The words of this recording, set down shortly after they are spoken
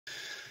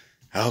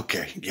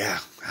Okay, yeah.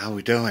 How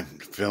we doing?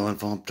 Feeling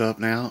pumped up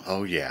now?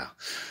 Oh yeah.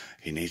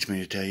 He needs me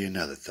to tell you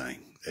another thing.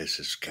 This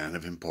is kind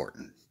of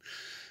important.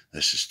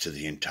 This is to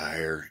the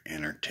entire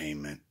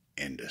entertainment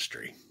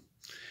industry.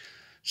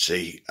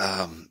 See,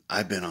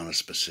 I've been on a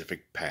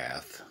specific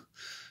path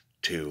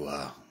to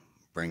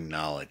bring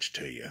knowledge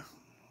to you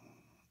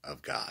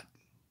of God,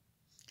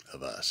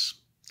 of us.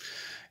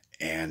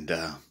 And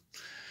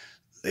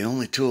the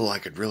only tool I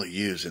could really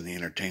use in the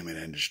entertainment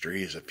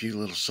industry is a few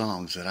little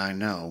songs that I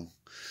know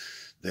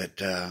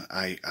that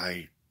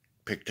I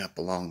picked up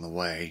along the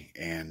way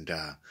and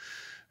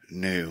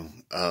knew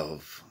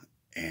of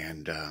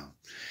and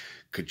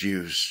could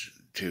use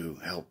to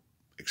help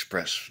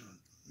express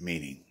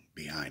meaning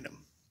behind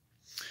them.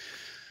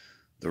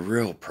 The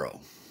real pro,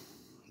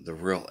 the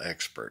real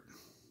expert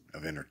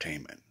of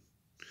entertainment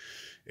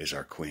is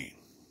our queen.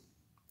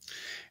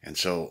 And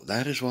so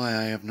that is why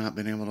I have not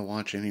been able to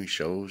watch any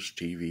shows,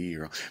 TV,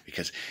 or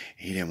because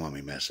he didn't want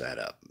me to mess that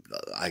up.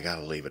 I got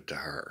to leave it to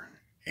her.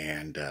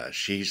 And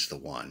she's the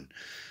one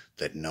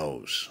that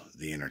knows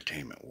the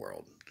entertainment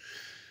world.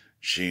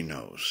 She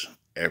knows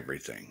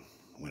everything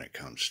when it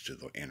comes to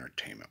the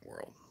entertainment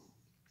world.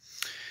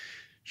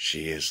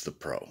 She is the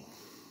pro.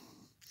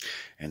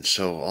 And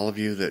so all of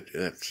you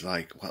that's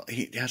like, well,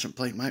 he hasn't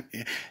played my,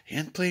 he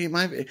hasn't played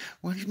my,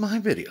 where's my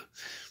video?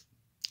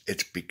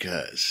 It's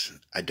because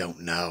I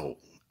don't know.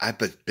 I've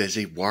been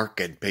busy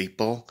working,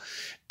 people.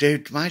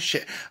 Dude, my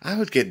shit, I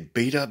was getting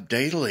beat up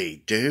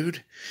daily,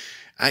 dude.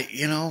 I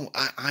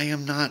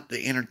am not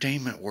the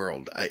entertainment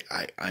world.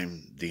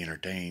 I'm the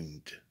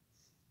entertained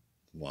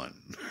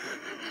one.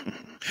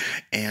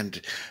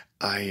 And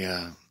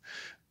I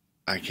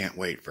can't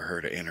wait for her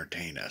to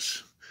entertain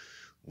us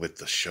with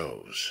the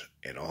shows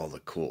and all the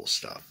cool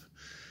stuff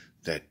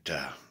that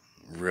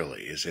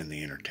really is in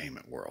the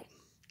entertainment world.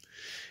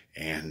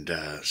 And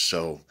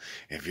so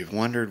if you've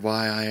wondered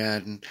why I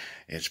hadn't,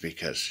 it's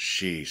because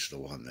she's the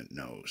one that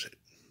knows it.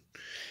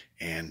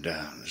 And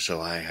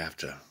so I have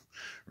to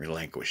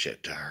relinquish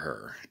it to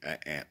her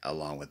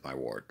along with my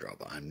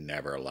wardrobe. I'm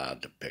never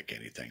allowed to pick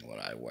anything what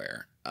I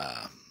wear.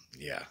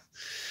 Yeah,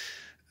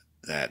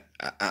 that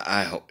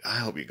I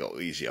hope you go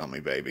easy on me,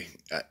 baby.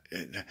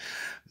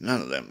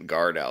 None of them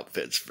guard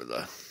outfits for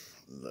the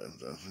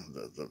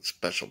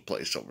special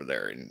place over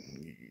there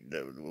in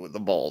the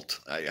vault.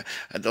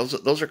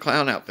 Those are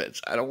clown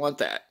outfits. I don't want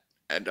that.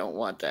 I don't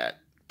want that.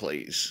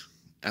 Please.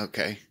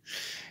 Okay.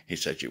 He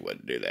said you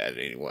wouldn't do that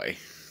anyway.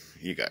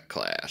 You got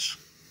class.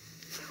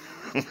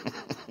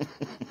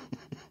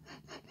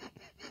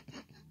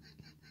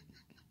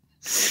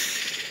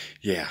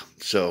 Yeah,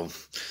 so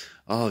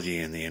all of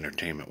you in the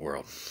entertainment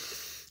world,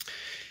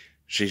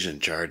 she's in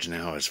charge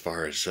now as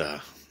far as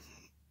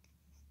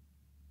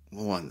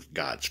one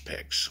God's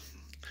picks.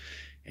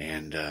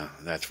 And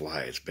that's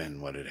why it's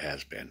been what it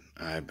has been.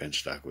 I've been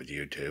stuck with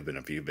YouTube and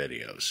a few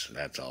videos.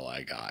 That's all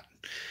I got.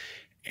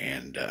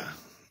 And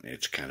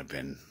it's kind of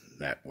been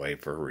that way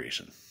for a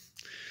reason.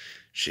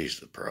 She's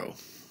the pro.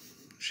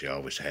 She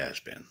always has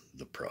been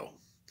the pro.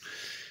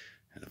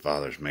 And the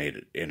Father's made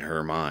it in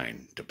her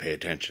mind to pay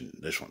attention.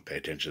 This one, pay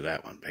attention to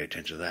that one, pay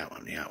attention to that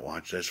one. Yeah,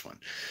 watch this one.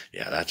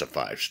 Yeah, that's a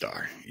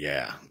 5-star.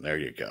 Yeah, there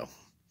you go.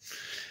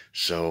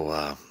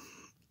 So,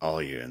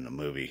 all you in the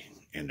movie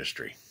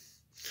industry,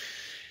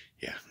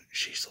 yeah,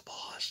 she's the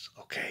boss.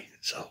 Okay,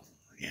 so,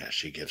 yeah,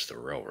 she gives the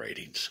real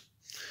ratings.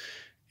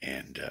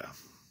 And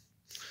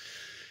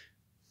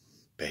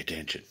pay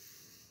attention.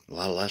 A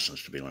lot of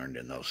lessons to be learned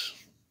in those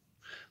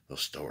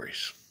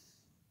stories.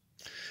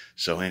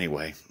 So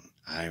anyway,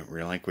 I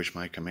relinquish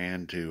my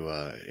command to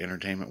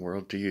entertainment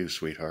world to you,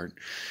 sweetheart.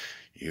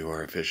 You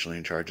are officially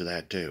in charge of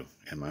that too,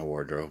 and my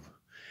wardrobe,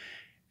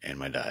 and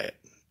my diet.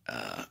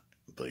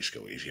 Please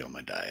go easy on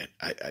my diet.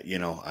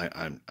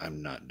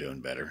 I'm not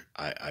doing better.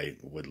 I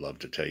would love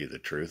to tell you the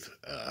truth.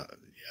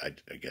 I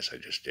guess I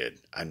just did.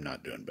 I'm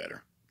not doing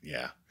better.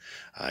 Yeah,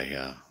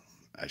 I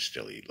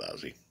still eat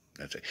lousy.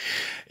 That's it.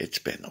 It's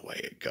been the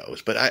way it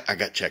goes. But I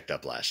got checked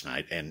up last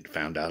night and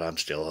found out I'm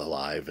still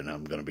alive and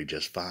I'm going to be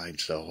just fine.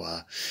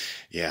 So,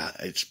 yeah,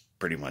 it's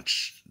pretty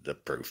much the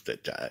proof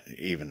that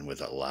even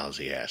with a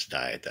lousy ass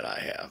diet that I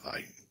have,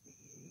 I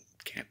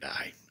can't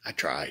die. I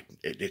tried.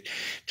 It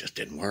just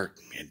didn't work.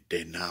 It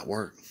did not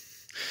work.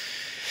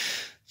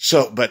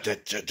 So, but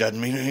that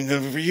doesn't mean anything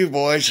good for you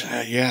boys.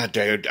 Yeah,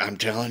 dude, I'm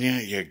telling you,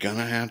 you're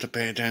gonna have to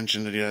pay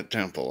attention to that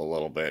temple a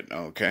little bit,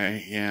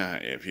 okay? Yeah,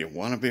 if you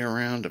want to be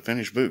around to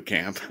finish boot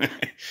camp,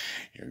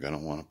 you're gonna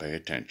want to pay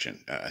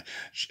attention.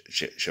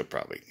 She'll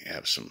probably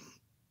have some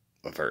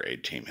of her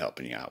aid team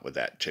helping you out with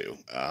that too.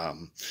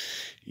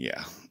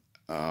 Yeah,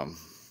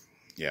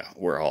 yeah,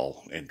 we're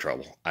all in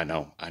trouble. I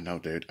know,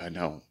 dude. I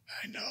know.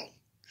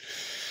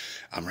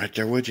 I'm right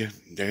there with you,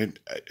 dude.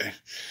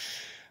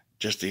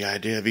 Just the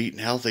idea of eating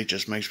healthy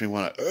just makes me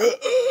want to.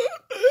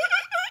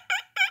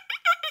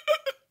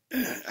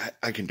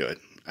 I can do it.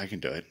 I can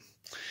do it.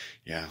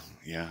 Yeah,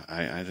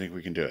 I think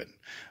we can do it.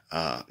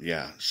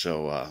 Yeah,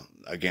 so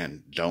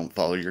again, don't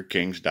follow your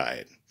king's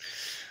diet.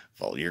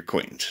 follow your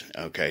queens.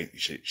 Okay,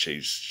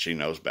 she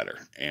knows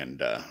better,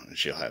 and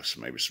she'll have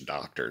maybe some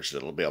doctors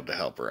that'll be able to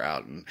help her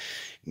out and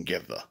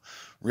give the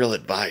real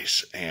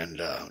advice,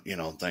 and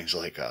things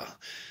like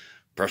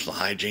personal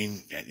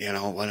hygiene,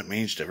 what it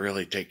means to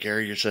really take care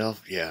of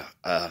yourself. Yeah,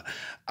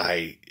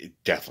 I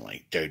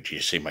definitely, dude, you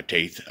see my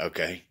teeth?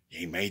 Okay,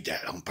 he made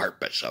that on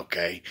purpose.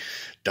 Okay,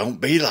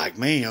 don't be like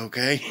me.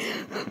 Okay.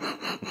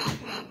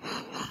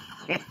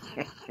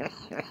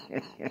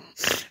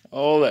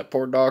 Oh, that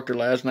poor doctor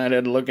last night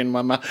had to look in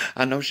my mouth.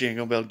 I know she ain't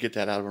gonna be able to get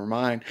that out of her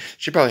mind.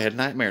 She probably had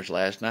nightmares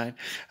last night.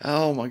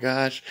 Oh my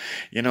gosh.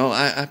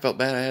 I felt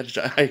bad.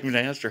 I even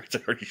asked her, I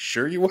said, "Are you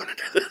sure you want to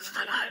do this?"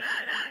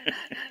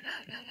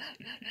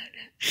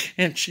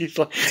 And she's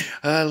like,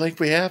 "I think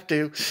we have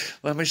to.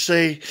 Let me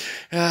see."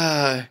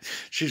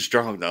 She's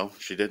strong though.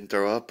 She didn't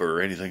throw up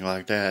or anything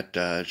like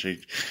that.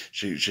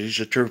 She's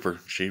a trooper.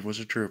 She was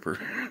a trooper.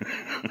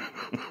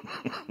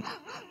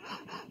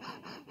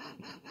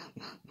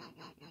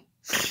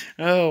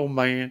 Oh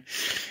man.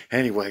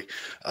 Anyway,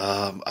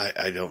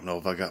 I don't know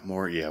if I got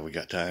more. Yeah, we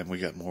got time. We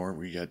got more.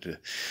 We got to.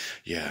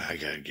 Yeah, I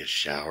got to get a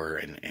shower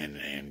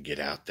and get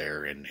out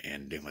there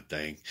and do my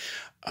thing.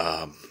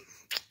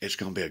 It's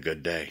gonna be a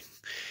good day.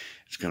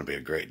 It's gonna be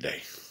a great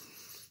day.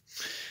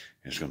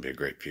 It's gonna be a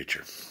great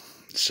future.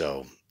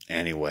 So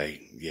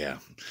anyway, yeah,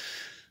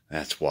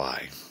 that's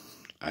why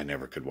I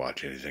never could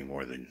watch anything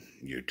more than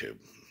YouTube.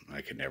 I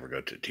could never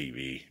go to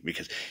TV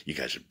because you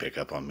guys would pick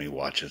up on me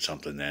watching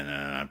something then,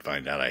 and I'd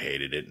find out I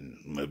hated it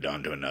and moved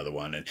on to another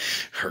one and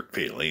hurt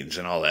feelings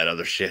and all that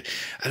other shit.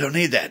 I don't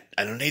need that.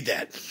 I don't need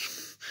that.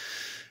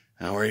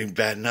 I already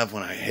bad enough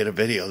when I hit a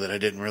video that I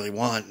didn't really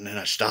want, and then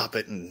I stop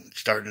it and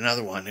start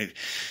another one.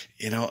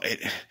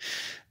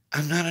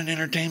 I'm not an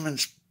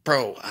entertainment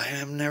pro. I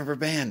have never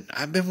been.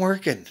 I've been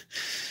working.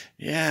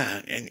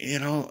 Yeah, and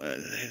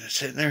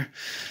sitting there,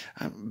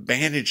 I'm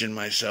bandaging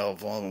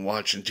myself while I'm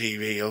watching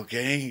TV.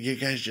 Okay, you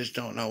guys just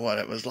don't know what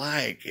it was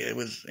like. It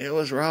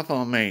was rough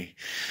on me.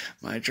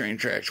 My train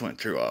tracks went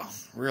through a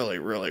really,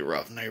 really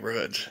rough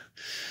neighborhoods.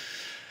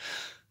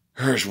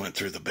 Hers went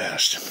through the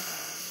best,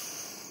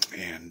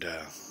 and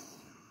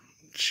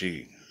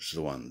she's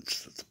the one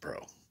that's the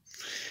pro.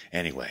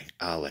 Anyway,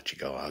 I'll let you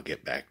go. I'll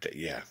get back to,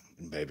 yeah,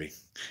 baby,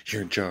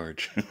 you're in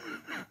charge.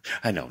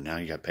 I know, now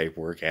you got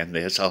paperwork and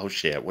this. Oh,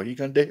 shit, what are you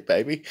going to do,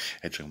 baby?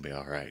 It's going to be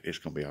all right. It's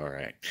going to be all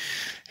right.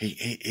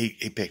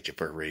 He picked you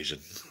for a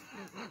reason.